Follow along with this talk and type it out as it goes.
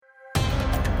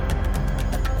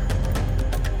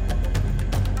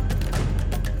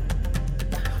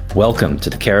Welcome to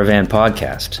the Caravan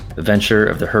Podcast, a venture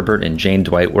of the Herbert and Jane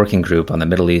Dwight Working Group on the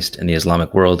Middle East and the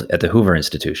Islamic World at the Hoover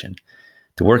Institution.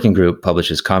 The Working Group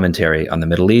publishes commentary on the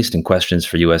Middle East and questions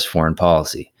for U.S. foreign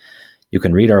policy. You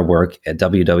can read our work at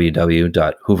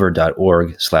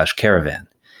www.hoover.org/caravan.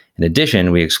 In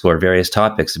addition, we explore various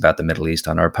topics about the Middle East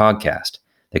on our podcast,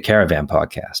 the Caravan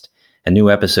Podcast, and new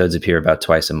episodes appear about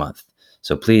twice a month.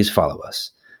 So please follow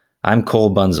us. I'm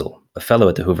Cole Bunzel, a fellow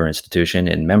at the Hoover Institution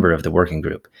and member of the Working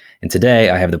Group. And today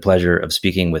I have the pleasure of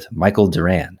speaking with Michael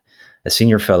Doran, a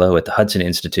senior fellow at the Hudson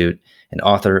Institute and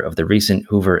author of the recent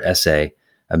Hoover essay,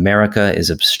 America is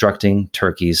Obstructing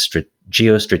Turkey's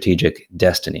Geostrategic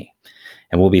Destiny.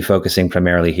 And we'll be focusing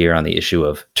primarily here on the issue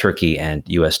of Turkey and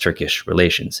U.S. Turkish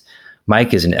relations.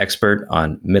 Mike is an expert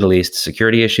on Middle East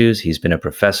security issues. He's been a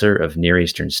professor of Near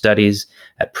Eastern Studies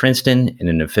at Princeton and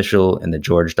an official in the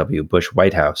George W. Bush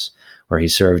White House, where he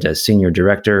served as senior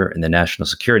director in the National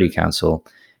Security Council,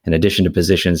 in addition to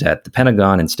positions at the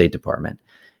Pentagon and State Department.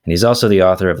 And he's also the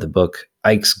author of the book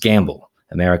Ike's Gamble,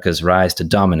 America's Rise to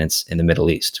Dominance in the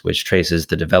Middle East, which traces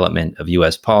the development of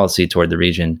U.S. policy toward the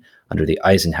region under the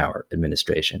Eisenhower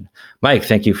administration. Mike,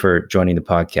 thank you for joining the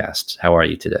podcast. How are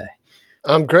you today?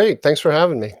 I'm great. Thanks for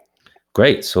having me.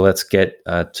 Great. So let's get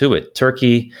to it.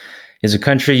 Turkey is a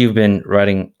country you've been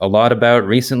writing a lot about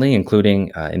recently,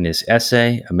 including in this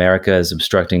essay, America is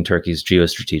Obstructing Turkey's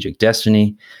Geostrategic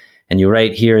Destiny. And you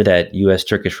write here that U.S.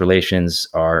 Turkish relations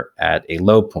are at a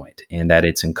low point and that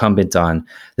it's incumbent on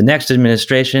the next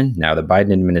administration, now the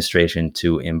Biden administration,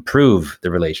 to improve the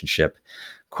relationship,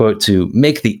 quote, to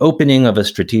make the opening of a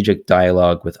strategic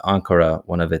dialogue with Ankara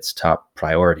one of its top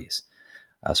priorities.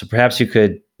 So perhaps you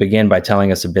could begin by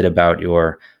telling us a bit about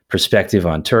your perspective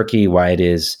on Turkey, why it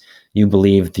is you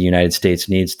believe the United States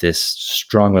needs this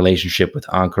strong relationship with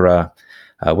Ankara,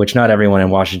 which not everyone in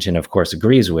Washington, of course,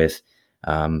 agrees with,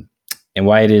 and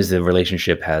why it is the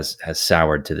relationship has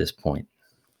soured to this point.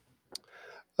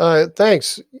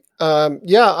 Thanks. I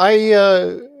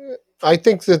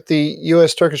think that the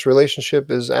U.S. Turkish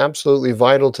relationship is absolutely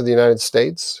vital to the United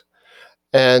States.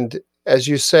 And as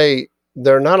you say,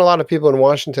 there are not a lot of people in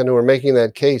Washington who are making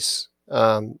that case.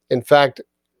 In fact,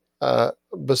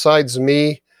 besides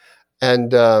me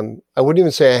and I wouldn't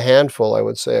even say a handful, I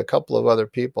would say a couple of other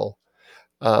people,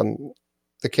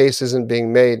 the case isn't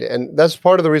being made. And that's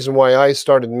part of the reason why I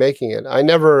started making it. I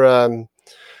never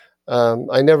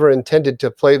intended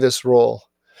to play this role.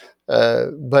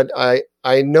 But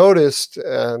I noticed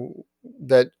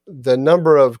that the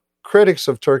number of critics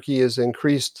of Turkey has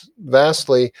increased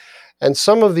vastly. And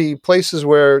some of the places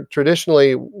where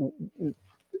traditionally,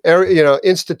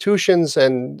 institutions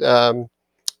and I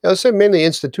would say mainly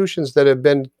institutions that have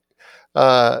been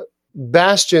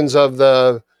bastions of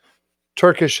the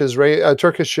Turkish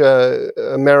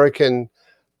American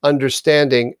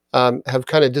understanding have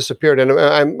kind of disappeared. And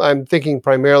I'm thinking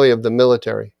primarily of the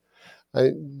military.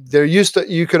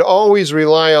 You could always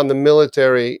rely on the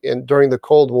military during the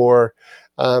Cold War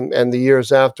and the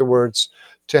years afterwards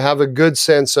to have a good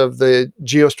sense of the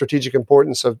geostrategic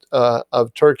importance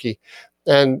of Turkey.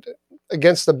 And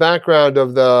against the background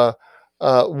of the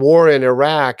war in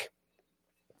Iraq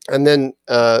and then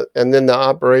the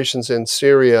operations in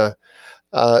Syria,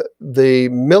 the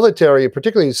military,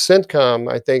 particularly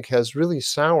CENTCOM, I think, has really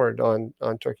soured on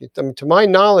Turkey. I mean, to my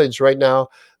knowledge right now,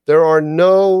 there are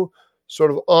no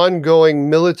sort of ongoing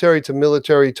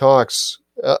military-to-military talks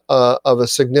of a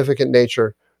significant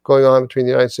nature going on between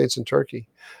the United States and Turkey.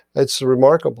 It's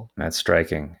remarkable. That's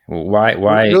striking. Why?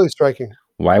 Really striking.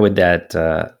 Why would that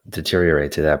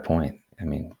deteriorate to that point? I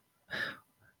mean,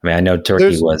 I know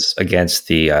Turkey was against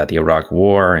the Iraq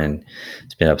War and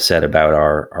it's been upset about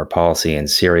our policy in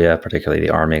Syria, particularly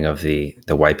the arming of the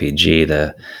YPG,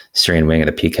 the Syrian wing of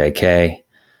the PKK.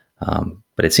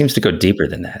 But it seems to go deeper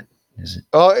than that. Is it?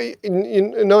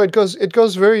 It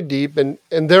goes very deep, and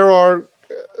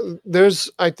there's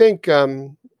I think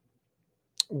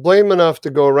blame enough to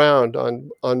go around on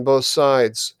both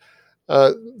sides.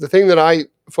 The thing that I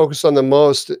focus on the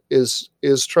most is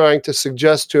trying to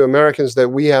suggest to Americans that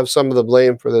we have some of the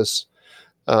blame for this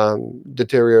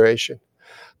deterioration,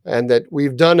 and that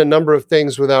we've done a number of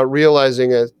things without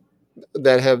realizing it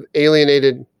that have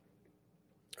alienated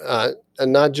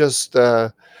and not just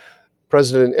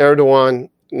President Erdogan,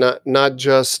 not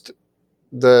just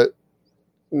the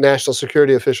national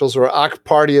security officials or AK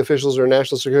Party officials or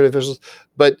national security officials,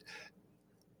 but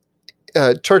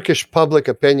Turkish public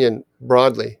opinion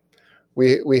broadly.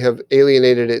 We have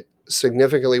alienated it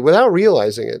significantly without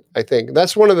realizing it, I think.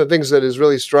 That's one of the things that is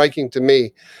really striking to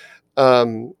me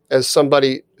as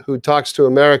somebody who talks to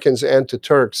Americans and to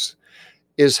Turks,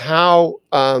 is how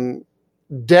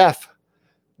deaf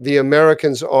the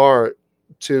Americans are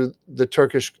to the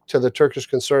Turkish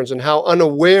concerns, and how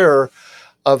unaware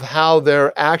of how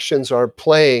their actions are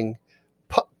playing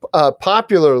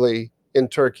popularly in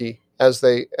Turkey as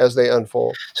they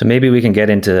unfold. So maybe we can get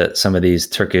into some of these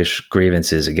Turkish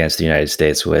grievances against the United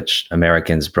States, which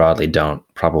Americans broadly don't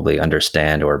probably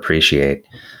understand or appreciate.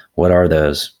 What are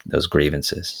those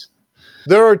grievances?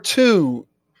 There are two.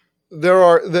 There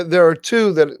are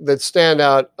two that stand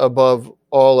out above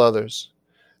all others.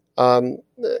 One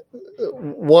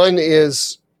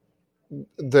is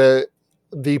the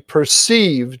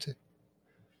perceived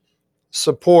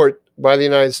support by the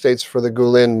United States for the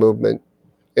Gulen movement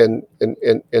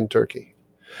in Turkey.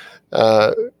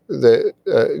 The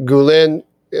Gulen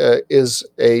is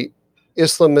a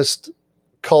Islamist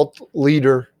cult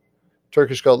leader,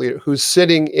 Turkish cult leader, who's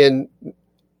sitting in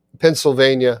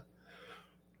Pennsylvania.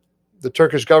 The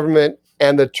Turkish government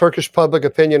and the Turkish public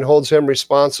opinion holds him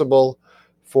responsible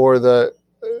for the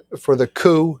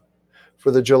coup,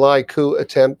 for the July coup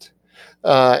attempt,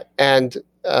 and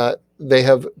they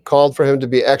have called for him to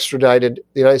be extradited.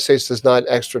 The United States does not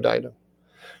extradite him.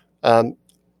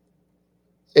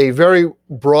 A very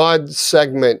broad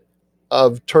segment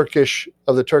of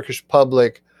the Turkish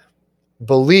public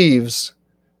believes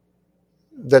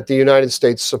that the United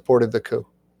States supported the coup.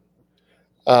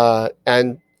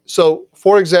 And so,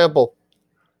 for example,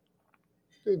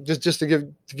 just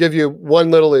to give you one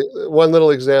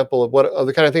little example of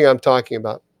the kind of thing I'm talking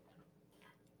about.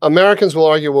 Americans will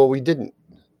argue, well, we didn't,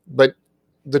 but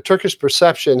the Turkish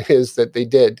perception is that they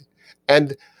did,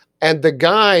 and the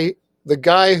guy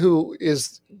who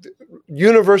is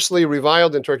universally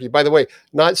reviled in Turkey, by the way,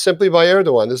 not simply by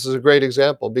Erdogan. This is a great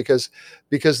example because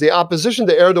the opposition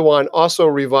to Erdogan also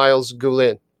reviles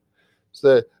Gulen.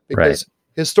 Because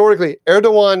historically,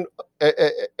 Erdogan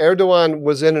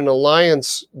was in an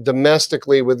alliance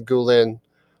domestically with Gulen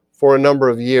for a number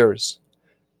of years,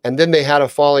 and then they had a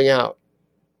falling out.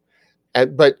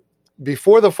 But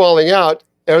before the falling out,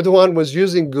 Erdogan was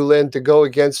using Gulen to go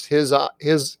against his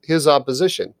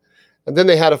opposition, and then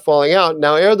they had a falling out.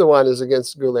 Now Erdogan is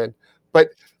against Gulen,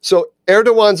 but so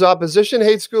Erdogan's opposition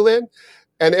hates Gulen,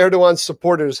 and Erdogan's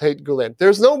supporters hate Gulen.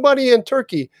 There's nobody in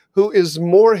Turkey who is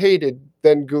more hated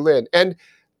than Gulen, and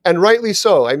rightly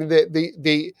so. I mean,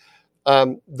 the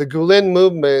Gulen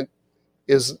movement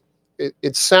is.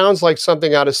 It sounds like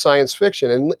something out of science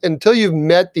fiction, and until you've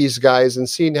met these guys and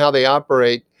seen how they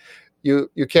operate, you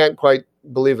can't quite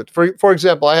believe it. For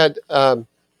example, I had. Well,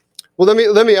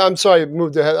 let me. I'm sorry,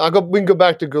 moved ahead. We can go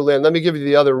back to Gulen. Let me give you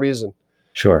the other reason.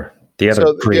 Sure. The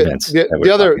other grievance.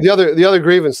 The other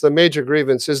grievance, the major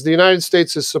grievance, is the United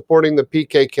States is supporting the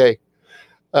PKK.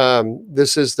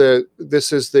 This is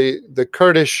the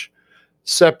Kurdish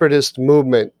separatist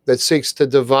movement that seeks to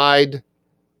divide.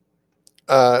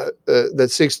 That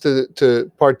seeks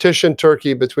to partition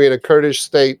Turkey between a Kurdish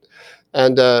state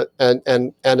and a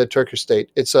Turkish state.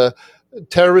 It's a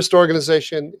terrorist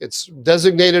organization. It's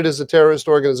designated as a terrorist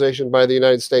organization by the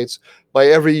United States, by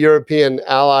every European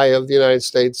ally of the United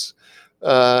States,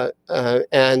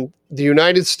 and the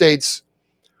United States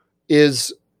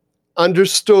is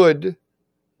understood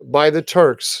by the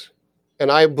Turks,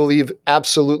 and I believe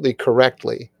absolutely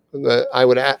correctly. I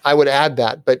would add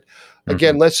that, but.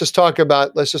 Again, let's just talk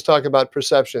about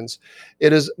perceptions.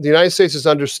 It is the United States is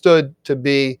understood to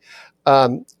be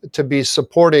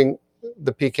supporting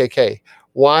the PKK.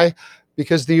 Why?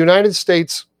 Because the United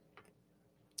States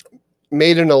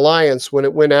made an alliance when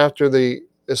it went after the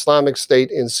Islamic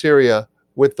State in Syria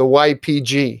with the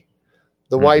YPG.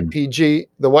 The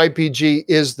YPG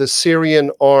is the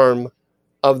Syrian arm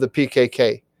of the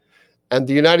PKK, and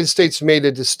the United States made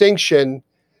a distinction.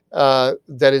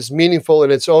 That is meaningful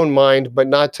in its own mind, but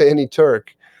not to any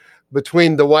Turk,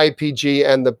 between the YPG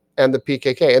and the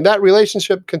PKK, and that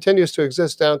relationship continues to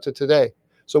exist down to today.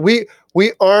 So we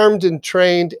armed and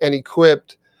trained and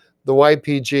equipped the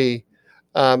YPG,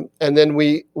 and then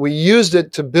we used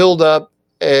it to build up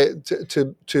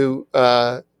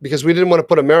because we didn't want to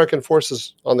put American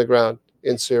forces on the ground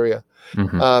in Syria,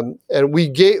 and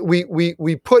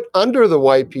we put under the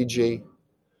YPG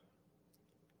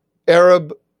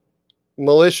Arab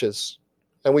militias,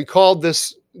 and we called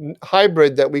this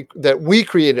hybrid that we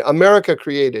created, America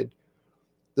created,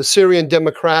 the Syrian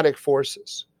Democratic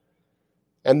Forces.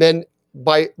 And then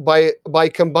by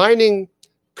combining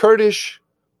Kurdish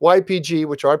YPG,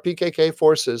 which are PKK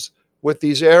forces, with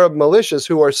these Arab militias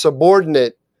who are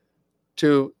subordinate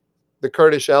to the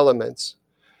Kurdish elements,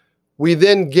 we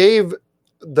then gave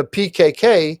the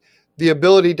PKK the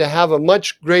ability to have a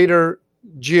much greater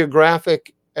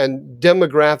geographic and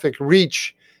demographic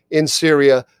reach in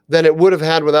Syria than it would have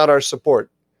had without our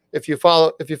support. If you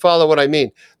follow what I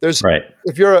mean, Right.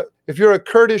 if you're a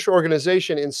Kurdish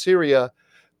organization in Syria,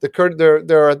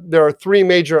 there are three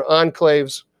major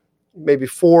enclaves, maybe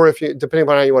four if you depending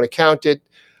on how you want to count it,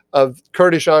 of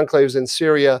Kurdish enclaves in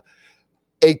Syria.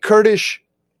 A Kurdish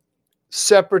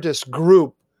separatist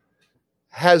group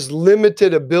has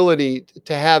limited ability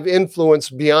to have influence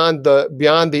beyond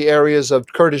the areas of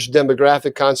Kurdish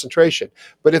demographic concentration.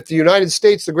 But if the United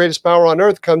States, the greatest power on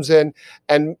earth, comes in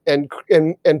and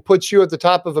puts you at the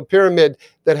top of a pyramid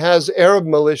that has Arab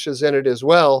militias in it as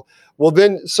well, well,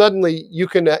 then suddenly you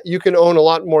can own a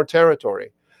lot more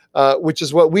territory, which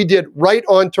is what we did right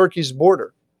on Turkey's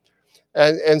border.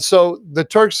 And so the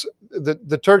Turks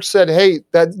said, hey,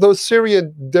 that those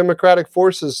Syrian democratic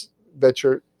forces that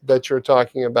you're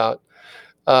talking about,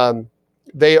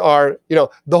 they are,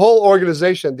 the whole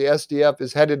organization, the SDF,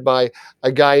 is headed by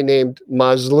a guy named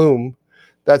Mazloum.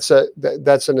 That's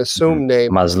an assumed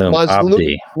name. Mazloum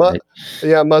Abdi. Right?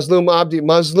 Yeah, Mazloum Abdi.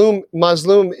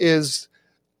 Mazloum is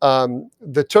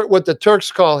what the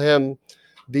Turks call him,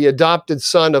 the adopted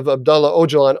son of Abdullah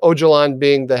Öcalan. Öcalan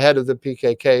being the head of the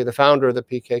PKK, the founder of the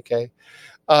PKK.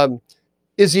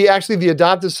 Is he actually the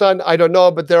adopted son? I don't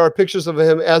know, but there are pictures of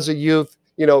him as a youth,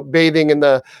 bathing in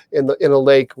a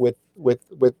lake with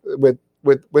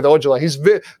Öcalan. He's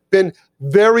been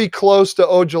very close to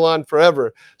Öcalan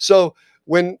forever. So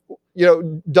when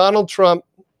Donald Trump,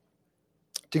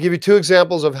 to give you two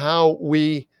examples of how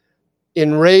we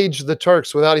enrage the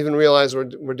Turks without even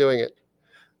realizing we're doing it.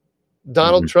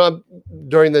 Donald Trump,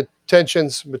 during the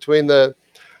tensions between the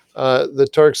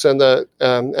Turks and the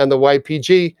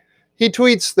YPG, he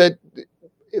tweets that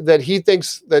he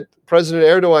thinks that President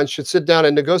Erdogan should sit down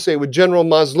and negotiate with General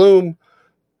Mazloum.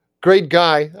 Great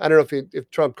guy. I don't know if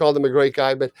Trump called him a great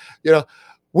guy, but the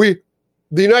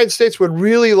United States would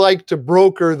really like to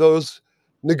broker those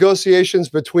negotiations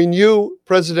between you,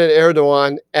 President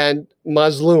Erdogan, and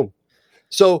Mazloum.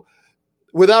 So,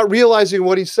 without realizing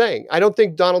what he's saying, I don't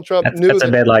think Donald Trump knew. That's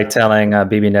a bit like telling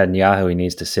Bibi Netanyahu he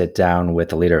needs to sit down with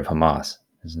the leader of Hamas,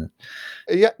 isn't it?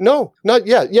 Yeah, no, not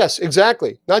yet. Yes,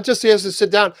 exactly. Not just he has to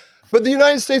sit down, but the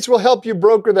United States will help you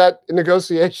broker that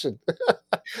negotiation.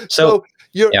 So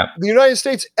the United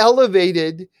States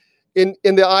elevated, in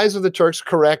the eyes of the Turks,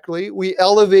 correctly, we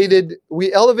elevated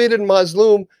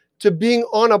Mazloum to being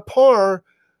on a par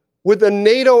with a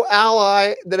NATO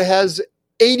ally that has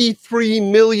 83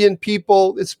 million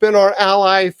people. It's been our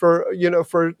ally for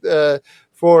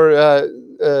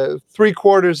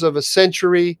 3/4 of a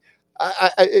century.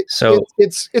 It's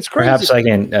crazy. Perhaps I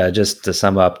can just to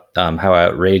sum up how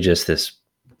outrageous this.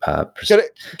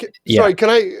 Sorry, can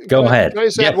I go ahead? Can I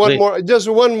say one more? Just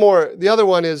one more. The other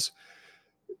one is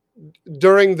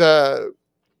during the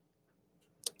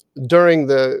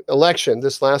election,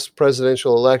 this last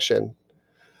presidential election.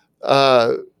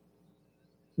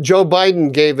 Joe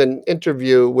Biden gave an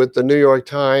interview with the New York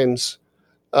Times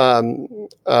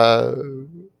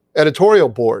editorial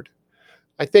board.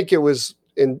 I think it was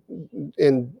in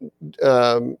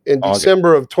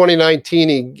December of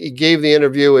 2019. He gave the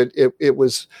interview. It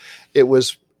was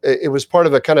part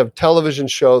of a kind of television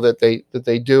show that they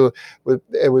do.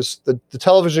 It was the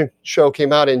television show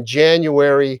came out in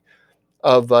January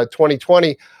of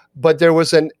 2020, but there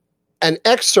was an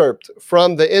excerpt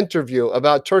from the interview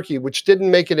about Turkey, which didn't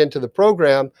make it into the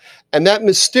program, and that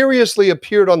mysteriously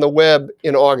appeared on the web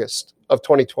in August of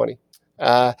 2020.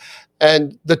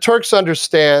 And the Turks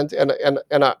understand, and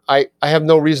I have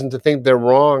no reason to think they're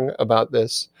wrong about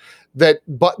this, that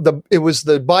it was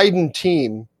the Biden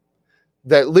team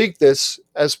that leaked this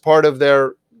as part of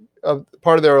their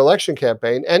election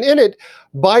campaign, and in it,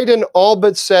 Biden all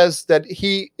but says that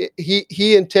he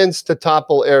intends to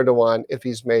topple Erdogan if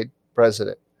he's made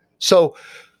president. So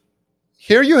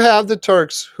here you have the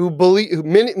Turks who believe,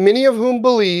 many of whom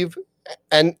believe,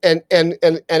 and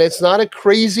it's not a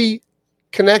crazy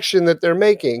connection that they're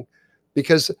making,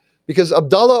 because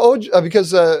Fethullah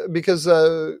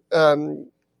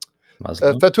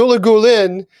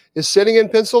Gulen is sitting in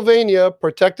Pennsylvania,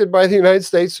 protected by the United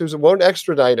States, who won't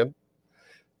extradite him,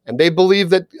 and they believe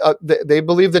that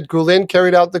Gulen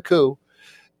carried out the coup,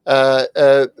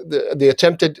 the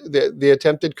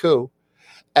attempted coup.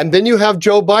 And then you have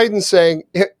Joe Biden saying,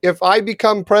 if I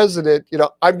become president,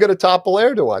 I'm going to topple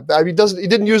Erdogan. I mean, he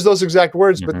didn't use those exact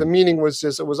words, but the meaning was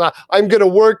just, I'm going to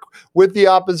work with the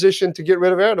opposition to get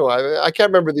rid of Erdogan. I can't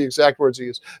remember the exact words he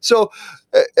used. So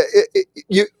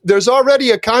there's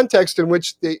already a context in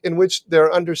which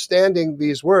they're understanding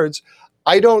these words.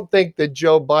 I don't think that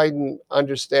Joe Biden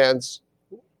understands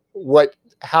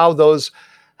how those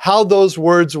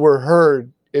words were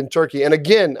heard in Turkey. And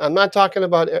again, I'm not talking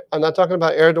about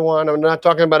Erdogan. I'm not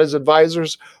talking about his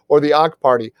advisors or the AK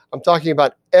party. I'm talking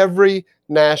about every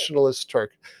nationalist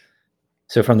Turk.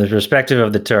 So from the perspective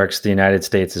of the Turks, the United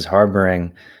States is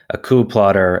harboring a coup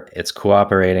plotter. It's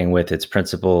cooperating with its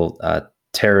principal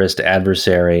terrorist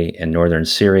adversary in northern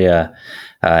Syria,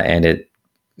 and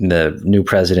the new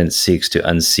president seeks to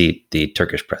unseat the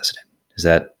Turkish president.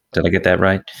 Did I get that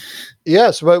right?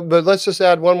 Yes, but let's just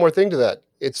add one more thing to that.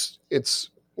 It's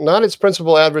not its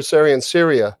principal adversary in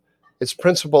Syria, its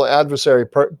principal adversary,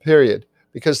 period,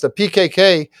 because the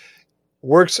PKK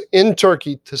works in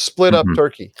Turkey to split up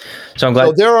Turkey. So I'm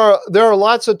glad. So there are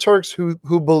lots of Turks who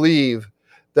believe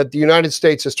that the United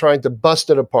States is trying to bust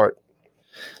it apart.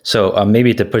 So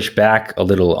maybe to push back a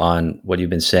little on what you've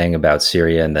been saying about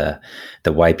Syria and the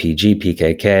YPG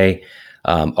PKK,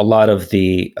 a lot of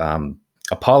the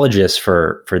apologists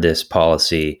for this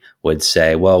policy would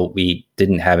say, well, we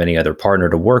didn't have any other partner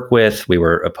to work with. We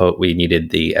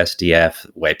needed the SDF,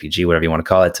 YPG, whatever you want to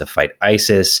call it, to fight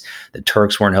ISIS. The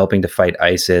Turks weren't helping to fight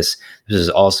ISIS. This is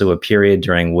also a period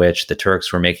during which the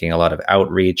Turks were making a lot of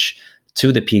outreach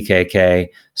to the PKK.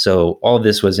 So all of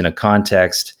this was in a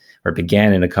context, or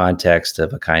began in a context,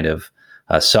 of a kind of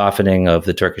softening of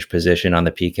the Turkish position on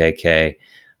the PKK.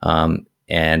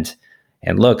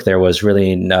 And look, there was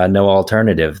really no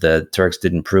alternative. The Turks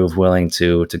didn't prove willing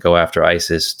to go after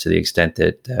ISIS to the extent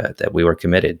that we were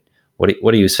committed.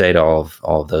 What do you say to all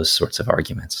of those sorts of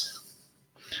arguments?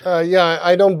 Yeah,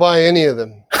 I don't buy any of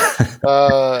them.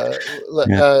 Not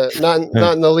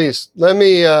in the least. Let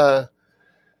me.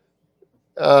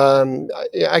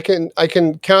 I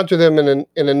can counter them in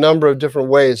a number of different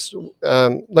ways.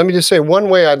 Let me just say one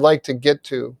way I'd like to get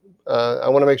to. I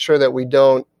want to make sure that we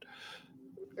don't,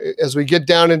 as we get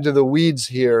down into the weeds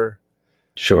here.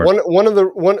 Sure. One of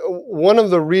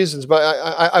the reasons, but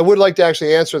I would like to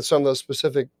actually answer some of those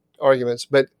specific arguments.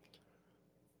 But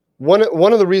one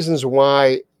of the reasons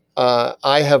why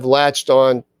I have latched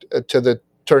on to the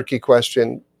Turkey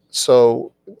question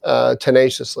so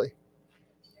tenaciously,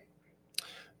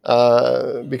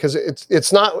 because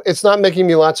it's not making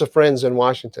me lots of friends in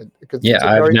Washington. Yeah,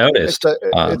 I've noticed.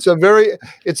 It's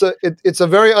a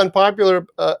very unpopular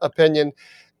opinion,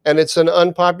 and it's an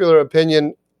unpopular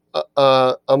opinion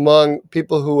among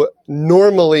people who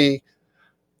normally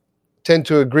tend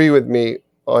to agree with me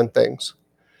on things.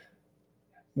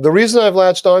 The reason I've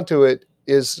latched onto it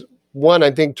is, one,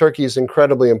 I think Turkey is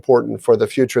incredibly important for the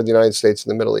future of the United States in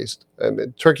the Middle East.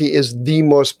 Turkey is the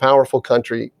most powerful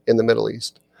country in the Middle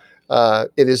East.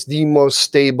 It is the most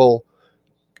stable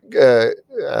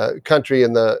country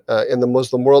in the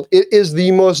Muslim world. It is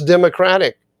the most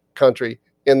democratic country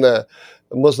in the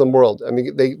Muslim world. I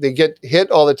mean, they get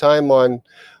hit all the time on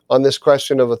this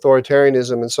question of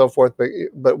authoritarianism and so forth.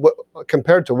 But what,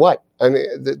 compared to what? I mean,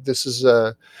 this is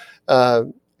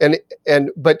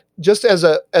but just as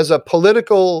a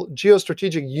political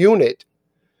geostrategic unit,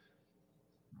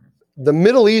 the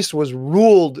Middle East was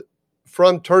ruled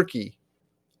from Turkey,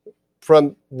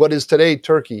 from what is today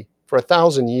Turkey, for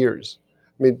 1,000 years.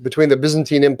 I mean, between the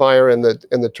Byzantine Empire and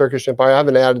the Turkish Empire, I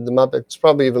haven't added them up. It's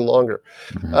probably even longer.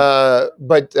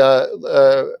 But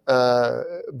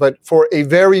for a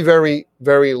very, very,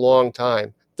 very long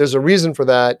time, there's a reason for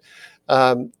that.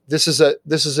 This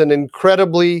is an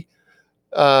incredibly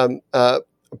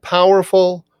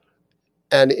powerful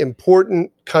and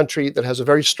important country that has a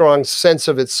very strong sense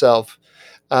of itself.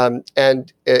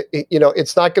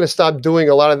 It's not going to stop doing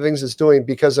a lot of the things it's doing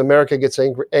because America gets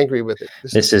angry with it.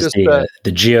 This is the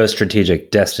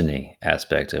geostrategic destiny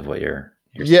aspect of what you're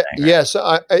saying, right? Yes.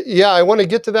 I want to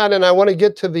get to that, and I want to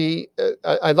get to the.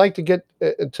 I'd like to get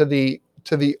to the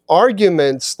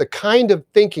arguments, the kind of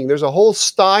thinking. There's a whole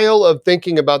style of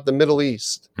thinking about the Middle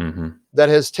East that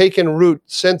has taken root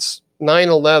since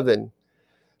 9/11.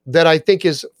 That I think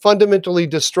is fundamentally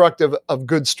destructive of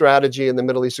good strategy in the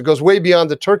Middle East. It goes way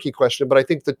beyond the Turkey question, but I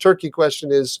think the Turkey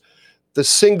question is the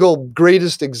single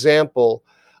greatest example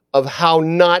of how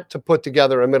not to put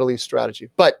together a Middle East strategy.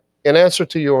 But in answer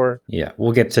to your... Yeah,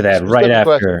 we'll get to that right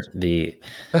after the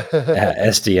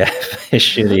SDF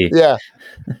issue. Yeah.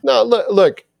 No,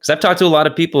 look. Because I've talked to a lot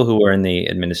of people who were in the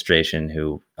administration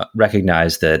who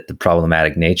recognize the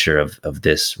problematic nature of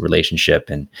this relationship,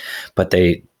 but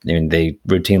they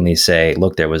routinely say,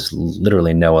 "Look, there was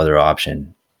literally no other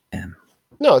option."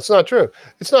 No, it's not true.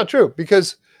 It's not true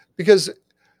because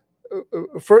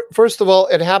first of all,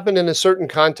 it happened in a certain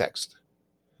context,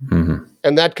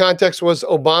 and that context was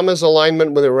Obama's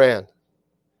alignment with Iran,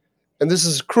 and this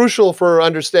is crucial for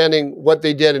understanding what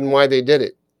they did and why they did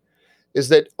it. Is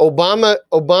that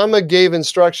Obama gave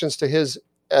instructions to his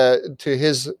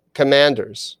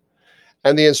commanders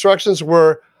And the instructions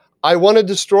were, I want to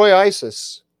destroy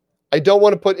ISIS. I don't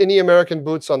want to put any American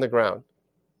boots on the ground.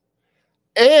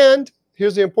 And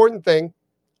here's the important thing,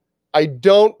 I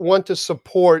don't want to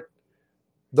support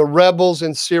the rebels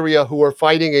in Syria who are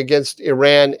fighting against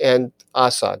Iran and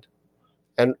Assad.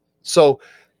 And so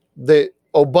the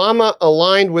Obama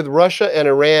aligned with Russia and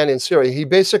Iran in Syria. He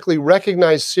basically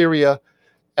recognized Syria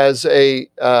as a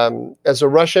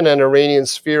Russian and Iranian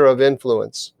sphere of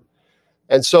influence.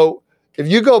 And so if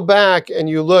you go back and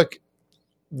you look,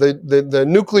 the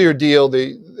nuclear deal,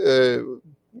 the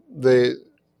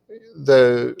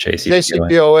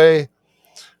JCPOA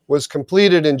was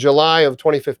completed in July of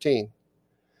 2015.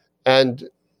 And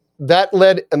that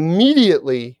led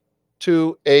immediately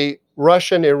to a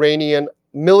Russian-Iranian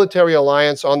military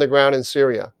alliance on the ground in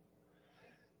Syria.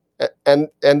 And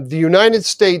the United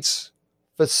States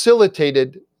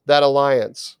facilitated that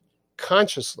alliance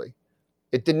consciously.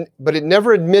 It didn't, but it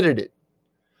never admitted it.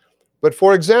 But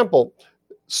for example,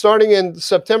 starting in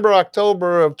September,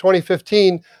 October of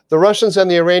 2015, the Russians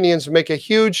and the Iranians make a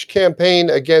huge campaign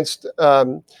against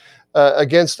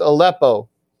Aleppo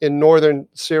in northern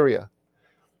Syria.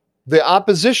 The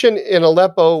opposition in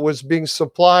Aleppo was being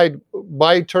supplied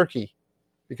by Turkey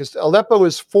because Aleppo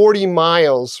is 40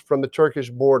 miles from the Turkish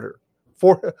border.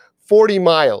 40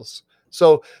 miles.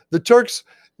 So the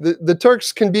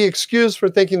Turks can be excused for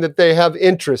thinking that they have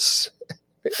interests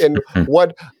in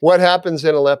what happens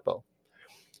in Aleppo.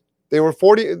 They were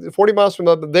 40 miles from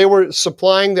Aleppo. They were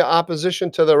supplying the opposition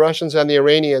to the Russians and the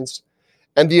Iranians.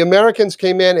 And the Americans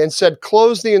came in and said,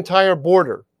 close the entire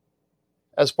border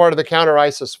as part of the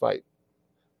counter-ISIS fight.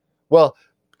 Well,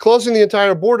 closing the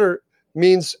entire border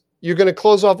means you're going to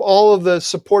close off all of the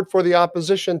support for the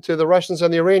opposition to the Russians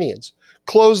and the Iranians.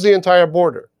 Close the entire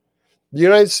border. The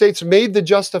United States made the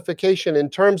justification in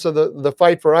terms of the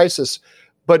fight for ISIS,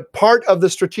 but part of the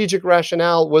strategic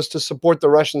rationale was to support the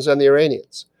Russians and the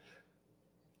Iranians.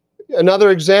 Another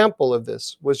example of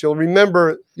this was, you'll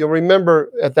remember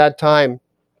at that time,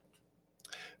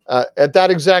 at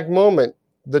that exact moment,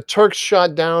 the Turks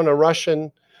shot down a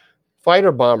Russian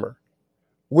fighter bomber,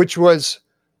 which was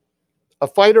a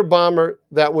fighter bomber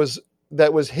that was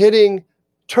hitting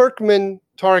Turkmen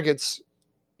targets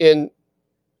in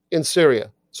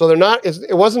Syria. So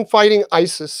it wasn't fighting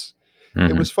ISIS.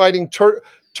 Mm-hmm. It was fighting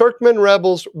Turkmen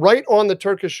rebels right on the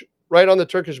Turkish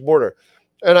border.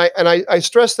 And I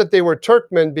stress that they were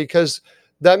Turkmen because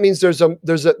that means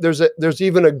there's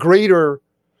even a greater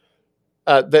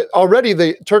that already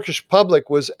the Turkish public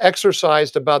was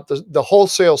exercised about the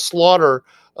wholesale slaughter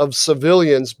of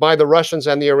civilians by the Russians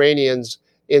and the Iranians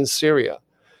in Syria.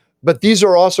 But these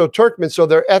are also Turkmen, so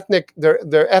they're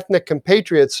ethnic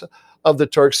compatriots of the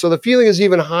Turks. So the feeling is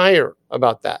even higher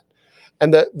about that.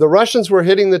 And the Russians were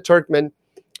hitting the Turkmen.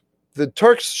 The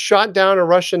Turks shot down a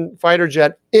Russian fighter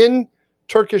jet in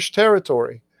Turkish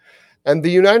territory. And the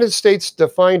United States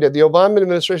defined it, the Obama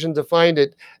administration defined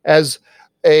it as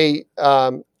a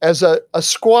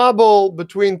squabble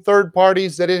between third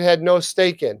parties that it had no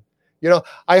stake in. You know,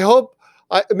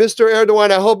 Mr.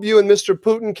 Erdogan, I hope you and Mr.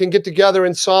 Putin can get together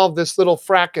and solve this little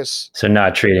fracas. So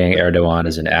not treating Erdogan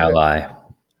as an ally.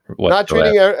 Not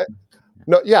treating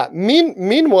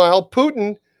Meanwhile,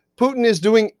 Putin is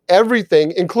doing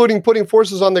everything, including putting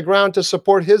forces on the ground to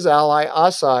support his ally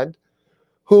Assad,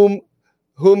 whom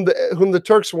the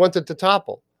Turks wanted to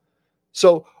topple.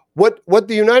 So what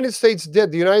the United States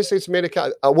did, the United States made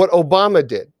what Obama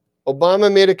did.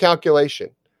 Obama made a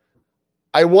calculation.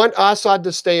 I want Assad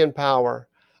to stay in power.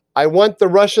 I want the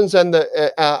Russians and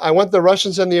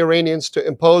the Iranians to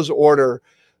impose order.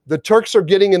 The Turks are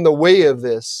getting in the way of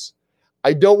this.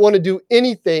 I don't want to do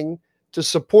anything to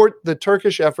support the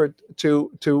Turkish effort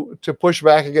to push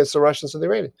back against the Russians and the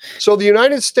Iranians. So the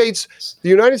United States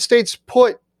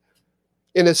put,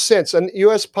 in a sense, and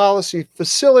U.S. policy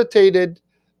facilitated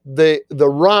the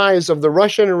rise of the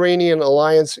Russian-Iranian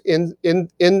alliance in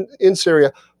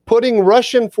Syria, putting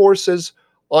Russian forces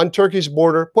on Turkey's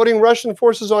border, putting Russian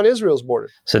forces on Israel's border.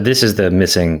 So this is the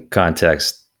missing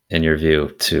context, in your view,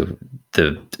 to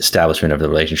the establishment of the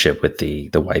relationship with the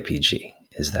YPG.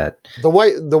 Is that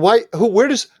where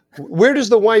does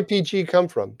the YPG come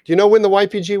from? Do you know when the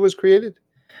YPG was created?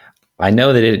 I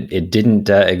know that it didn't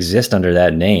exist under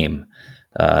that name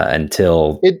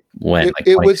until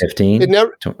 2015.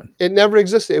 It never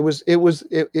existed. It was the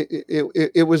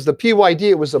PYD.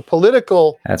 It was a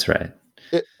political. That's right.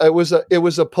 It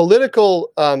was a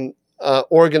political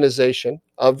organization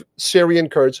of Syrian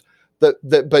Kurds. But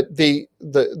the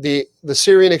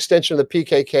Syrian extension of the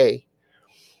PKK.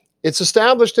 It's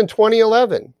established in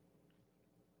 2011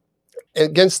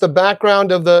 against the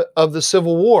background of the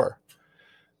Civil War.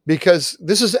 because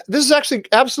this is actually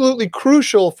absolutely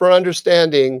crucial for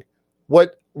understanding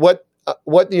what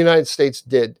the United States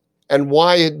did and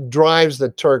why it drives the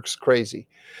Turks crazy.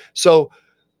 So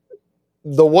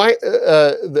the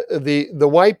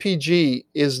YPG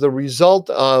is the result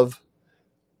of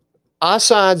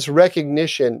Assad's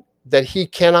recognition that he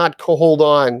cannot hold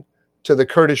on to the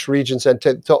Kurdish regions and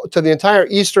to the entire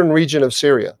eastern region of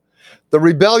Syria. The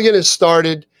rebellion has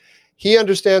started. He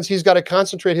understands he's got to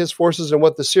concentrate his forces in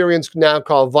what the Syrians now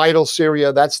call vital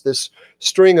Syria. That's this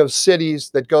string of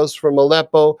cities that goes from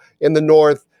Aleppo in the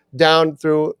north down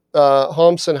through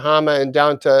Homs and Hama and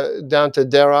down to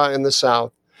Deraa in the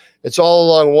south. It's all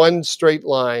along one straight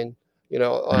line, and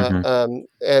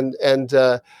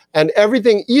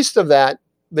everything east of that,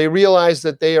 they realize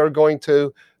that they're not going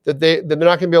to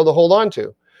be able to hold on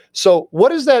to. So what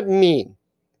does that mean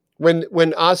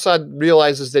when Assad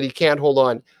realizes that he can't hold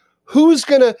on? Who's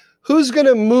gonna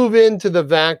move into the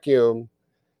vacuum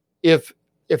if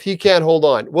he can't hold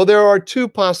on? Well, there are two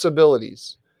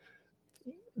possibilities.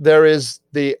 There is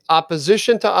the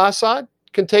opposition to Assad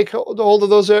can take hold of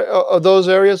those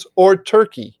areas, or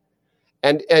Turkey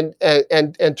and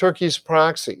Turkey's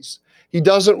proxies. He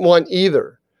doesn't want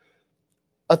either.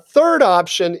 A third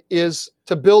option is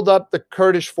to build up the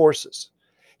Kurdish forces.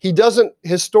 He doesn't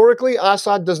historically.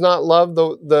 Assad does not love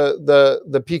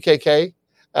the PKK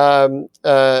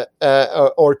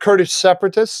or Kurdish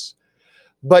separatists,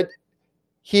 but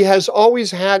he has always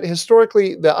had,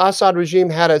 historically, the Assad regime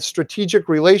had a strategic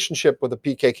relationship with the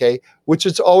PKK, which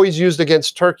it's always used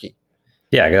against Turkey.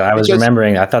 Yeah, I was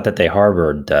remembering. I thought that they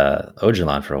harbored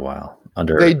Öcalan for a while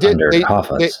under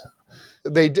Hafez.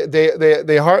 They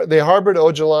harbored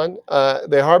Öcalan.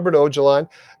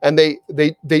 And I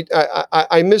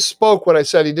misspoke when I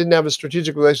said he didn't have a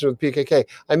strategic relationship with PKK.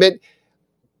 I meant,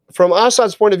 from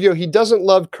Assad's point of view, he doesn't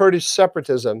love Kurdish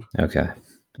separatism. Okay.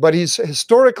 But he's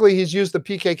used the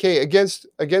PKK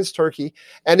against Turkey,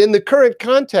 and in the current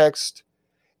context,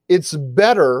 it's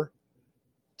better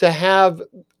to have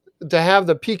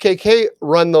the PKK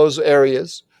run those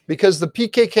areas, because the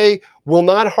PKK will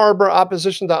not harbor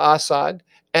opposition to Assad,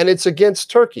 and it's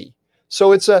against Turkey.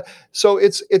 So it's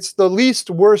the least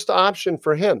worst option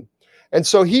for him, and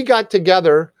so he got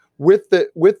together with the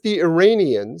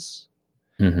Iranians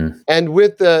and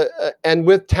with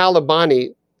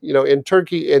Talabani. In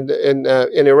Turkey, in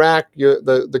Iraq,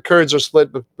 the Kurds are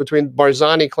split between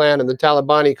Barzani clan and the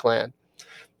Talabani clan.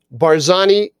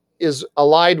 Barzani is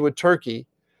allied with Turkey.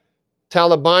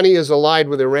 Talabani is allied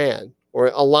with Iran,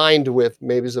 or aligned with,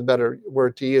 maybe is a better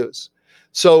word to use.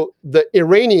 So the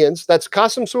Iranians, that's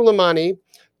Qasem Soleimani,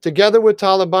 together with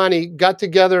Talabani, got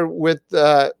together with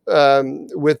the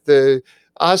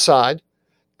Assad,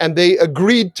 and they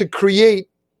agreed to create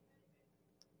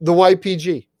the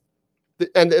YPG.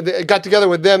 And they got together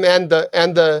with them and the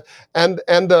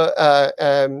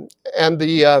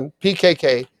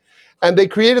PKK, and they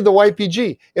created the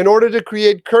YPG in order to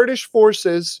create Kurdish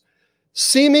forces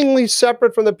seemingly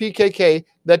separate from the PKK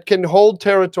that can hold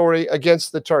territory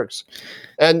against the Turks.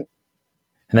 And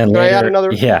then later, I add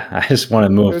another? Yeah, I just want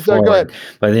to move forward. Go ahead.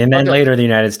 But then later, the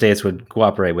United States would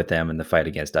cooperate with them in the fight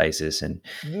against ISIS, and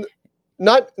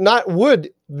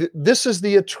this is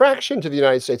the attraction to the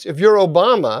United States. If you're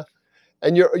Obama.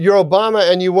 And you're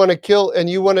Obama, and you want to kill and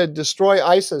you want to destroy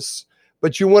ISIS,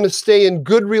 but you want to stay in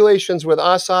good relations with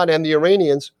Assad and the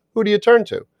Iranians, who do you turn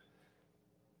to?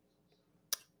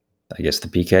 I guess the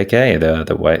PKK,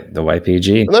 the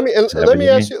YPG. Let me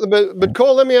ask you, but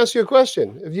Cole, let me ask you a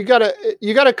question. If you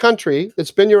got a country that's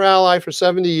been your ally for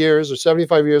 70 years or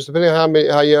 75 years, depending on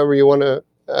however you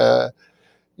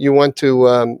want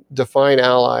to define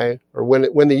ally, or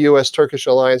when the U.S. Turkish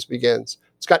alliance begins.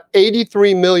 It's got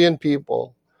 83 million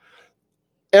people.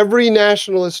 Every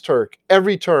nationalist Turk,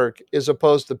 every Turk is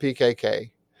opposed to PKK.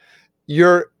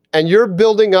 You're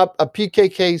building up a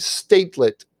PKK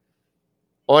statelet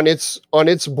on its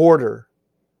border.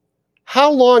 How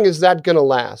long is that going to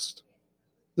last?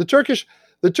 If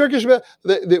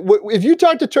you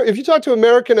talk to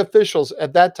American officials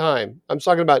at that time, I'm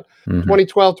talking about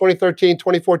 2012, 2013,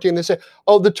 2014, they say,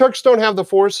 "Oh, the Turks don't have the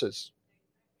forces.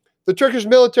 The Turkish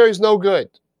military is no good.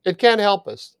 It can't help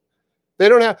us. They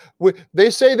don't have. They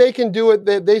say they can do it.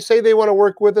 They say they want to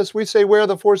work with us. We say, where are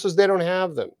the forces? They don't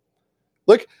have them.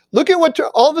 Look at what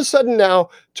all of a sudden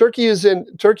now Turkey is in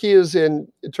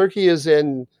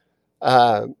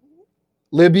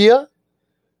Libya.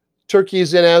 Turkey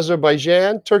is in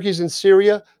Azerbaijan. Turkey's in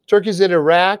Syria. Turkey's in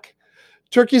Iraq.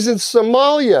 Turkey's in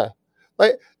Somalia.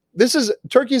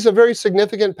 Turkey's a very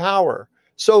significant power.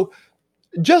 So,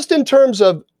 just in terms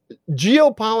of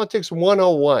Geopolitics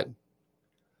 101,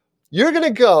 you're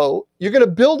going to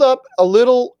build up a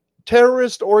little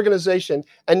terrorist organization,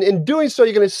 and in doing so,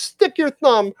 you're going to stick your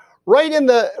thumb right in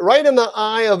the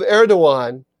eye of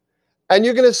Erdogan, and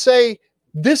you're going to say,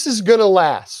 this is going to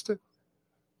last.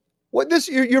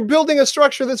 You're building a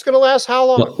structure that's going to last how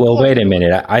long? Well, wait a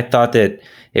minute. I thought that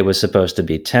it was supposed to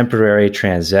be temporary,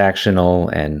 transactional,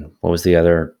 and what was the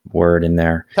other word in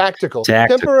there? Tactical.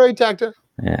 Temporary, tactical.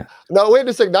 Yeah. No, wait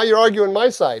a second. Now you're arguing my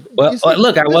side. Well,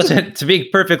 look, I wasn't, to be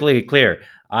perfectly clear,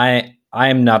 I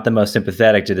am not the most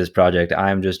sympathetic to this project.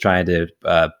 I'm just trying to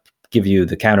give you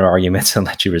the counter arguments and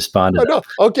let you respond to them.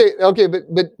 No. Okay,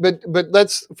 but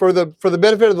let's, for the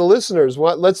benefit of the listeners,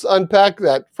 let's unpack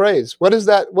that phrase. What is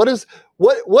that? What is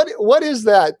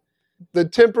that? The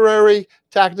temporary,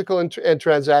 tactical, and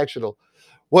transactional.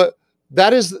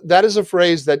 That is a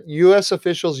phrase that U.S.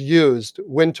 officials used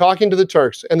when talking to the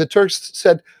Turks, and the Turks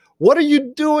said, "What are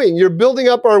you doing? You're building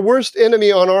up our worst enemy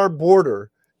on our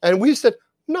border." And we said,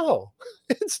 "No,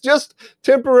 it's just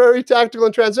temporary, tactical,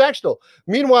 and transactional."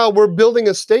 Meanwhile, we're building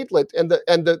a statelet, and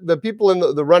the people in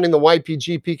the running the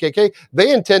YPG, PKK,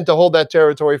 they intend to hold that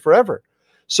territory forever.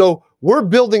 So we're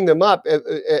building them up,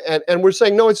 and we're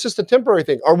saying, no, it's just a temporary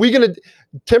thing. Are we going to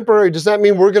temporary? Does that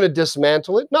mean we're going to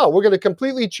dismantle it? No, we're going to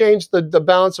completely change the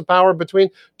balance of power between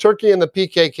Turkey and the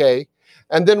PKK,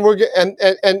 and then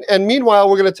and meanwhile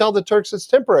we're going to tell the Turks it's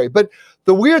temporary. But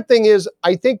the weird thing is,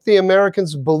 I think the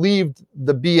Americans believed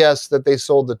the BS that they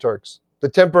sold the Turks, the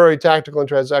temporary, tactical, and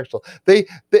transactional.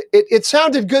 It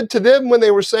sounded good to them when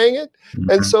they were saying it,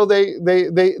 and so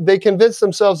they convinced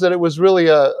themselves that it was really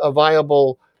a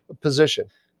viable position.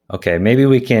 Okay, maybe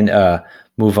we can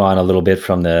move on a little bit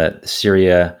from the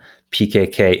Syria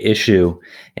PKK issue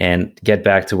and get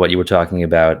back to what you were talking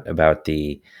about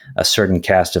a certain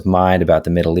cast of mind about the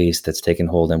Middle East that's taken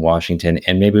hold in Washington,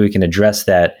 and maybe we can address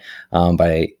that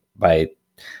by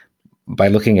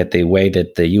looking at the way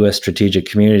that the U.S. strategic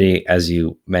community, as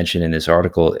you mentioned in this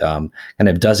article, kind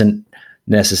of doesn't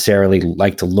necessarily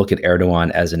like to look at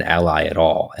Erdogan as an ally at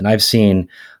all. And I've seen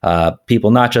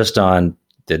people not just on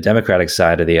the Democratic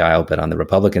side of the aisle, but on the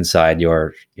Republican side,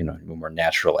 your more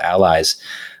natural allies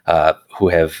who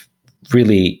have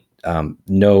really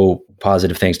no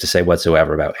positive things to say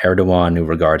whatsoever about Erdogan, who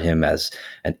regard him as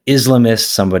an Islamist,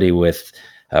 somebody with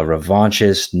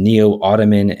revanchist,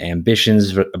 neo-Ottoman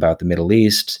ambitions about the Middle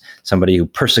East, somebody who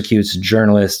persecutes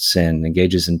journalists and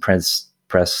engages in press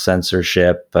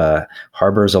censorship,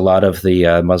 harbors a lot of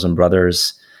the Muslim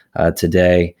Brothers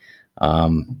today.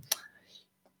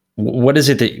 What is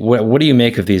it what do you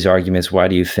make of these arguments? Why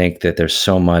do you think that there's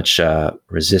so much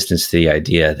resistance to the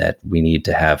idea that we need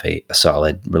to have a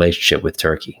solid relationship with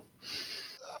Turkey?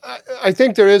 I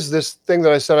think there is this thing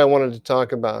that I said I wanted to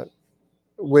talk about,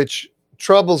 which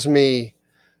troubles me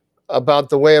about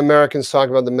the way Americans talk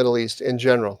about the Middle East in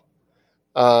general.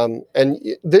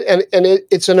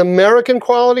 It's an American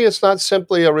quality. It's not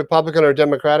simply a Republican or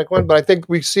Democratic one, but I think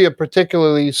we see a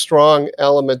particularly strong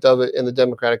element of it in the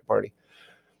Democratic Party.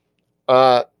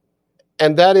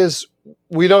 And that is,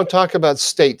 we don't talk about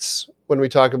states when we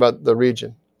talk about the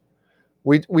region.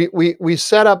 We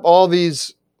set up all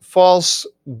these false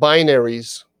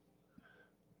binaries,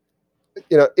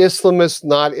 Islamist,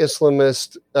 not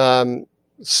Islamist,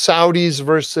 Saudis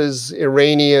versus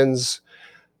Iranians,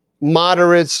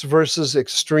 moderates versus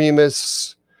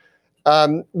extremists.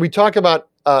 We talk about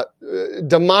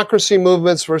democracy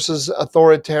movements versus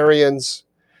authoritarians.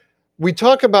 We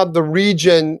talk about the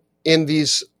region in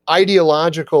these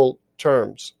ideological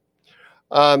terms,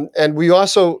 and we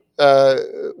also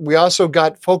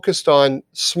got focused on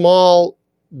small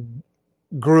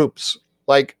groups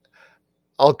like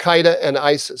Al-Qaeda and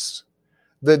ISIS.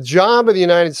 The job of the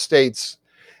United States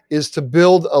is to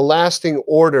build a lasting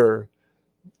order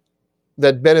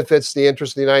that benefits the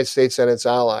interests of the United States and its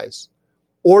allies.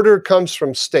 Order comes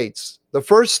from states. The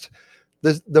first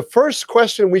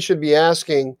question we should be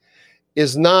asking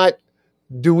is not,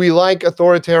 do we like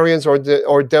authoritarians or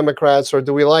Democrats, or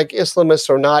do we like Islamists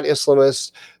or not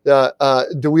Islamists?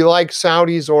 Do we like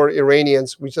Saudis or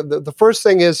Iranians? We said the first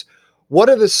thing is, what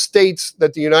are the states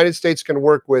that the United States can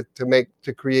work with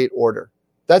to create order?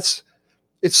 It's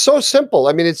so simple.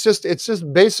 I mean, it's just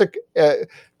basic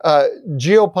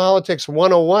geopolitics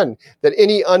 101 that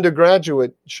any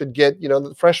undergraduate should get,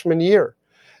 the freshman year.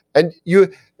 And the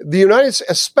United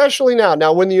States, especially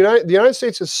now when the United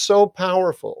States is so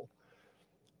powerful,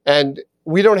 and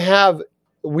we don't have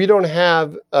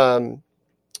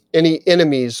any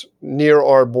enemies near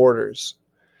our borders.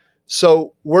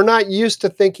 So we're not used to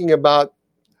thinking about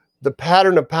the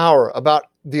pattern of power, about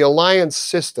the alliance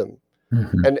system.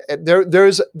 Mm-hmm. And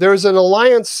there's an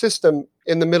alliance system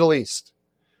in the Middle East.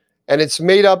 and it's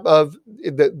made up of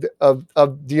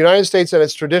the United States and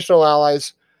its traditional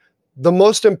allies, the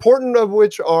most important of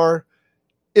which are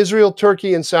Israel,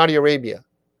 Turkey, and Saudi Arabia.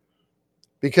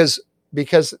 Because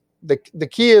the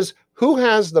key is who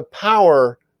has the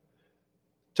power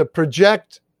to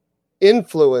project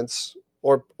influence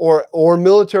or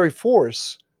military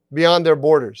force beyond their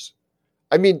borders.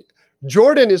 I mean,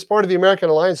 Jordan is part of the American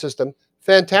alliance system.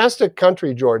 Fantastic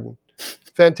country, Jordan.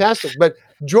 Fantastic. But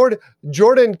Jordan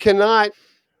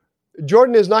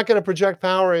is not going to project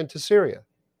power into Syria.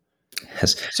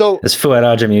 As Fuad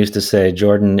Ajam used to say,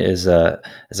 Jordan is a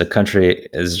country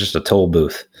is just a toll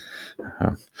booth.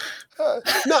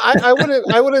 No, I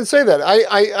wouldn't say that.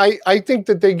 I think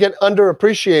that they get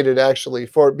underappreciated actually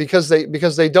because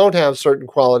they don't have certain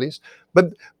qualities.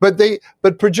 But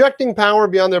projecting power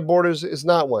beyond their borders is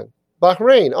not one.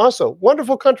 Bahrain, also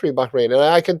wonderful country, Bahrain, and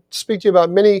I can speak to you about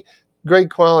many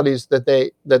great qualities that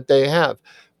they have,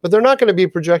 but they're not going to be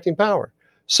projecting power.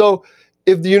 So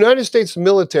if the United States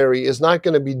military is not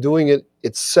going to be doing it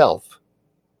itself,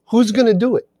 who's going to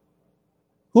do it?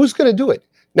 Who's going to do it?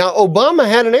 Now, Obama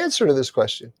had an answer to this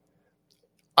question.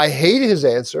 I hate his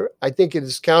answer. I think it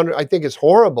is I think it's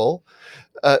horrible.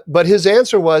 But his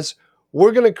answer was,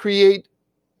 we're going to create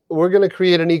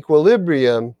an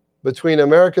equilibrium between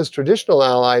America's traditional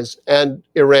allies and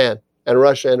Iran and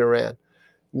Russia and Iran.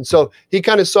 And so he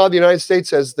kind of saw the United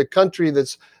States as the country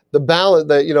that's the balance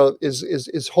that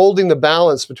is holding the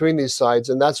balance between these sides,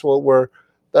 and that's what we're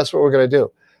going to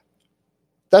do.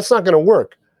 That's not going to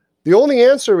work. The only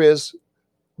answer is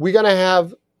we got to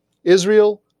have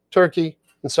Israel, Turkey,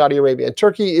 and Saudi Arabia. And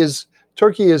Turkey is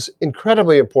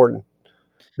incredibly important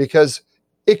because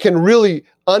it can really,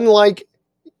 unlike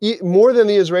more than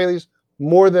the Israelis,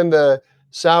 more than the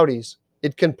Saudis,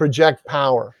 it can project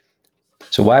power.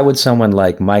 So why would someone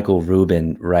like Michael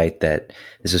Rubin write that,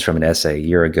 this is from an essay a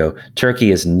year ago,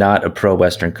 Turkey is not a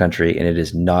pro-Western country and it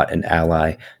is not an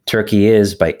ally. Turkey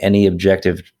is, by any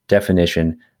objective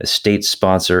definition, a state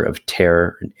sponsor of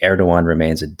terror, and Erdogan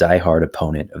remains a diehard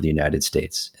opponent of the United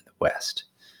States and the West.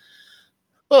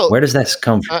 Well, where does that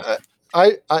come from?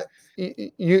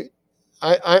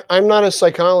 I'm not a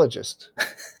psychologist.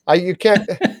 I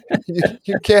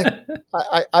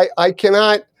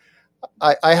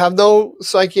have no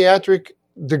psychiatric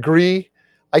degree.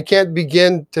 I can't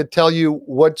begin to tell you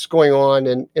what's going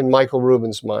on in Michael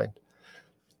Rubin's mind.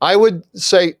 I would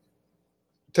say,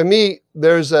 to me,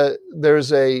 there's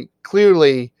a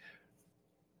clearly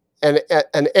an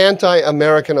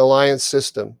anti-American alliance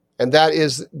system, and that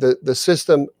is the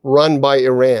system run by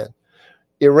Iran.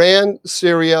 Iran,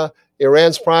 Syria,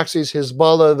 Iran's proxies,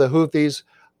 Hezbollah, the Houthis,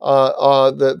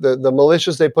 the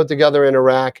militias they put together in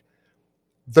Iraq.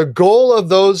 The goal of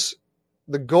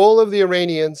the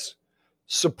Iranians,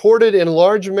 supported in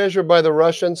large measure by the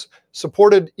Russians,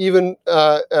 supported even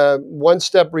one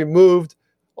step removed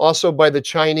also by the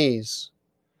Chinese.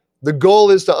 The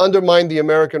goal is to undermine the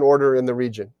American order in the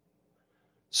region.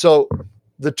 So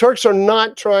the Turks are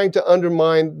not trying to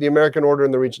undermine the American order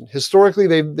in the region. Historically,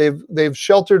 they've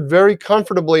sheltered very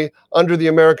comfortably under the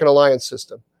American alliance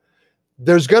system.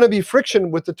 There's going to be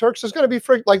friction with the Turks. There's going to be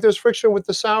like there's friction with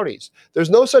the Saudis. There's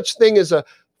no such thing as a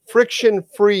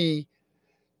friction-free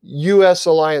U.S.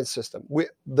 alliance system.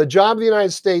 The job of the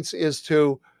United States is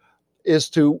to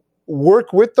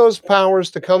work with those powers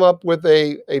to come up with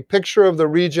a picture of the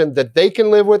region that they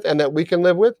can live with and that we can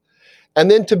live with,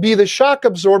 and then to be the shock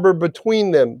absorber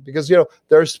between them, because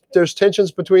there's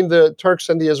tensions between the Turks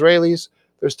and the Israelis.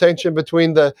 There's tension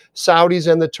between the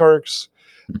Saudis and the Turks.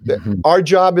 Mm-hmm. Our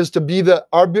job is to be the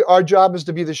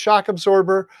shock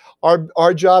absorber.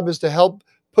 Our job is to help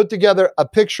put together a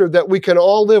picture that we can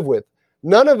all live with.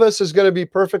 None of us is going to be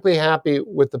perfectly happy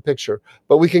with the picture,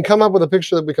 but we can come up with a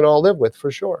picture that we can all live with for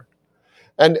sure.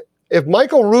 And if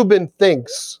Michael Rubin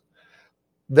thinks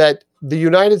that the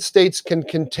United States can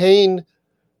contain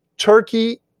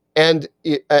Turkey and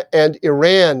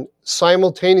Iran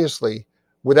simultaneously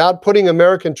without putting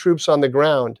American troops on the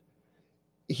ground,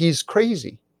 he's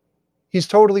crazy. He's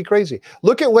totally crazy.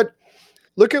 Look at what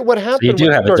happened. So you do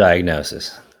have a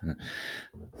diagnosis.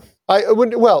 I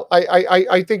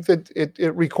think that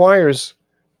it requires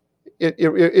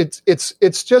it's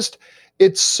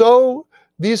so,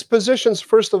 these positions,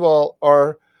 first of all,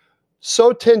 are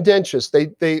so tendentious. They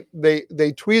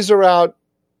tweezer out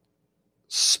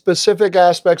specific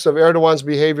aspects of Erdogan's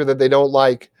behavior that they don't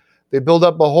like. They build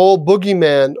up a whole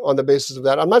boogeyman on the basis of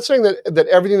that. I'm not saying that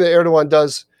everything that Erdogan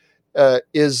does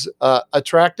is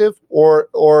attractive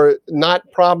or not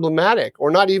problematic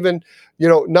or not even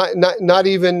not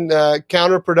even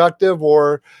counterproductive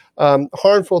or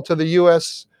harmful to the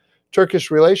U.S. Turkish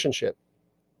relationship.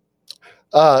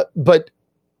 But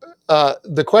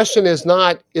the question is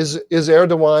not, is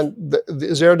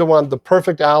Erdogan the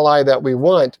perfect ally that we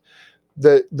want?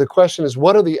 The question is,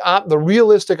 what are the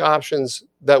realistic options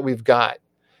that we've got?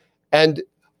 And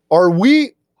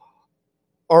what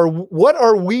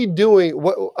are we doing?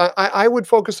 I would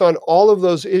focus on all of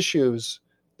those issues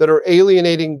that are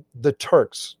alienating the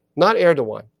Turks, not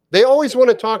Erdogan. They always want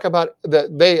to talk about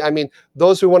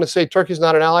those who want to say Turkey's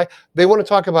not an ally, they want to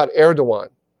talk about Erdogan.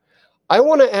 I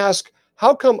want to ask,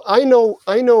 how come I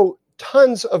know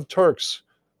tons of Turks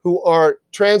who are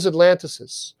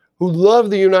transatlanticists, who love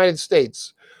the United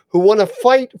States, who want to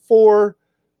fight for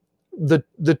the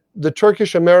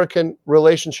Turkish-American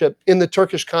relationship in the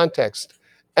Turkish context,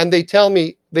 and they tell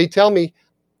me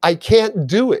I can't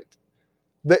do it.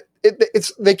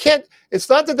 They can't. It's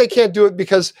not that they can't do it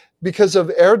because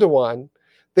of Erdogan.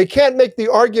 They can't make the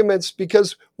arguments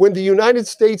because when the United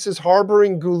States is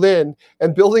harboring Gulen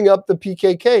and building up the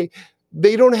PKK,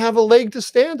 they don't have a leg to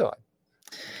stand on.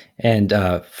 And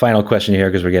final question here,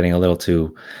 because we're getting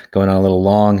going on a little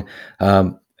long.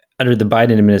 Under the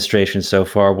Biden administration so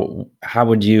far, how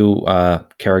would you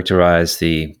characterize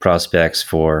the prospects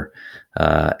for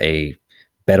a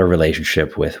better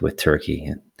relationship with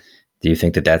Turkey? Do you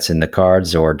think that that's in the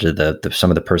cards, or do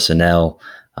some of the personnel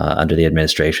under the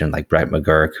administration, like Brett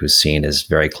McGurk, who's seen as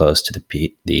very close to the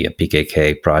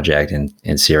PKK project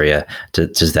in Syria,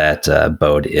 does that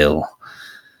bode ill?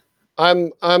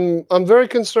 I'm very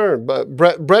concerned. But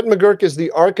Brett McGurk is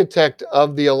the architect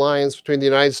of the alliance between the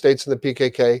United States and the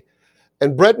PKK,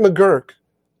 and Brett McGurk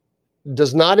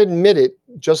does not admit it,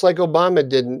 just like Obama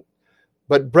didn't.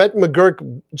 But Brett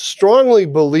McGurk strongly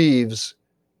believes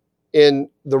in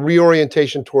the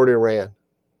reorientation toward Iran,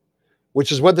 which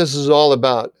is what this is all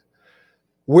about.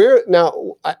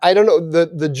 I don't know.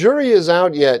 The jury is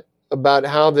out yet about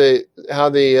how the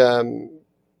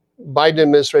Biden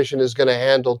administration is going to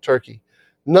handle Turkey.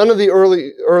 None of the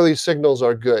early signals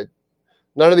are good.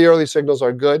 None of the early signals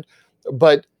are good,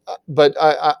 but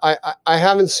I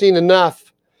haven't seen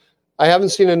enough. I haven't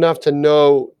seen enough to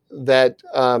know that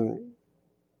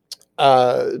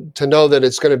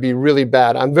it's going to be really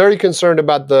bad. I'm very concerned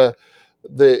about the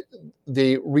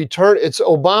return. It's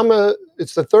Obama.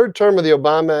 It's the third term of the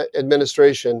Obama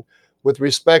administration with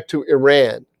respect to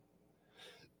Iran.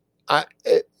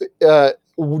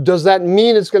 Does that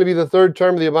mean it's going to be the third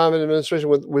term of the Obama administration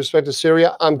with respect to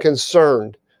Syria? I'm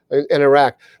concerned, in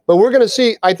Iraq. But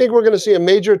I think we're going to see a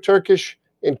major Turkish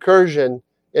incursion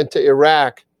into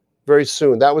Iraq very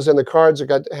soon. That was in the cards.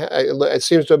 It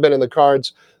seems to have been in the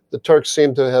cards. The Turks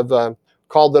seem to have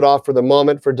called it off for the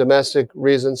moment for domestic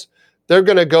reasons. They're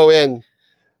going to go in.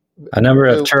 A number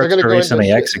of Turks were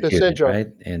recently executed, right?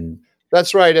 And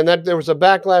that's right. And that there was a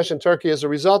backlash in Turkey as a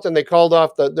result, and they called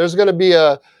off there's going to be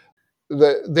a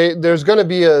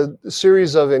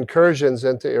series of incursions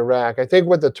into Iraq. I think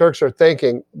what the Turks are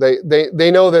thinking,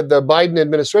 they know that the Biden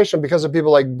administration, because of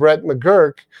people like Brett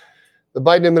McGurk, the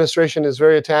Biden administration is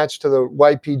very attached to the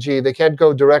YPG. They can't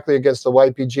go directly against the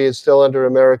YPG. It's still under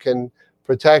American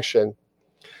protection.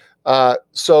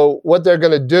 So what they're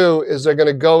going to do is they're going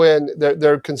to go in.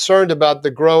 They're concerned about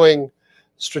the growing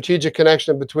strategic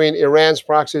connection between Iran's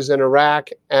proxies in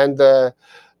Iraq and the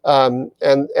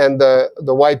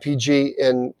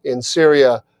YPG in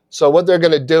Syria. So what they're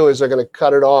going to do is they're going to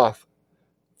cut it off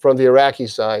from the Iraqi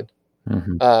side,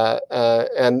 mm-hmm.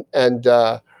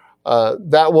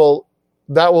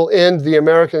 That will end the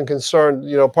American concern.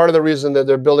 You know, part of the reason that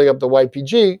they're building up the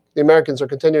YPG, the Americans are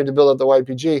continuing to build up the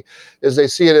YPG, is they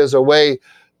see it as a way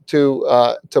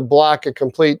to block a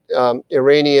complete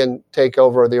Iranian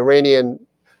takeover, the Iranian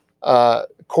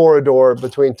corridor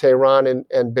between Tehran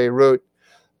and Beirut.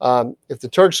 If the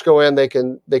Turks go in, they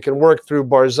can work through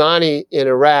Barzani in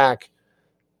Iraq,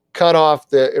 cut off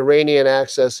the Iranian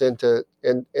access into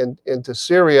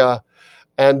Syria.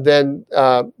 And then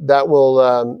that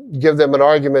will give them an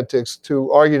argument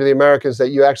to argue to the Americans that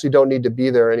you actually don't need to be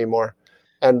there anymore.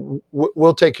 And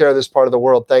we'll take care of this part of the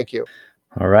world. Thank you.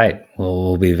 All right. Well, it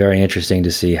will be very interesting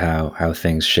to see how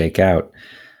things shake out.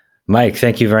 Mike,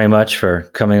 thank you very much for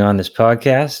coming on this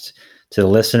podcast. To the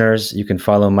listeners, you can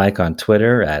follow Mike on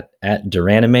Twitter at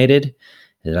Duranimated.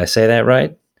 Did I say that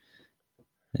right?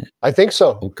 I think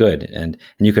so. Oh, good. And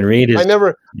you can read his... I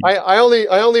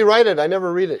only write it. I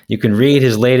never read it. You can read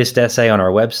his latest essay on our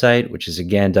website, which is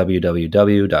again,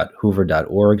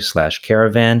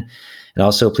 www.hoover.org/caravan. And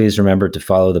also please remember to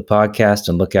follow the podcast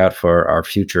and look out for our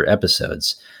future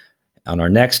episodes. On our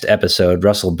next episode,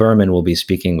 Russell Berman will be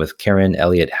speaking with Karen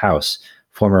Elliott House,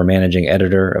 former managing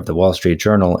editor of the Wall Street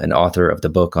Journal and author of the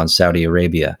book on Saudi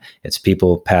Arabia, its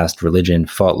people, past, religion,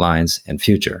 fault lines, and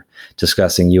future,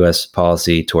 discussing U.S.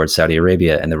 policy towards Saudi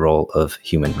Arabia and the role of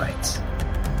human rights.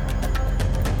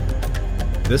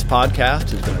 This podcast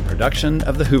has been a production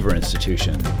of the Hoover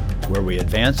Institution, where we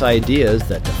advance ideas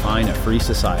that define a free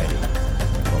society.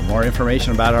 For more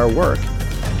information about our work,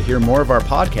 and to hear more of our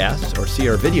podcasts or see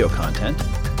our video content,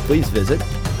 please visit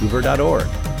hoover.org.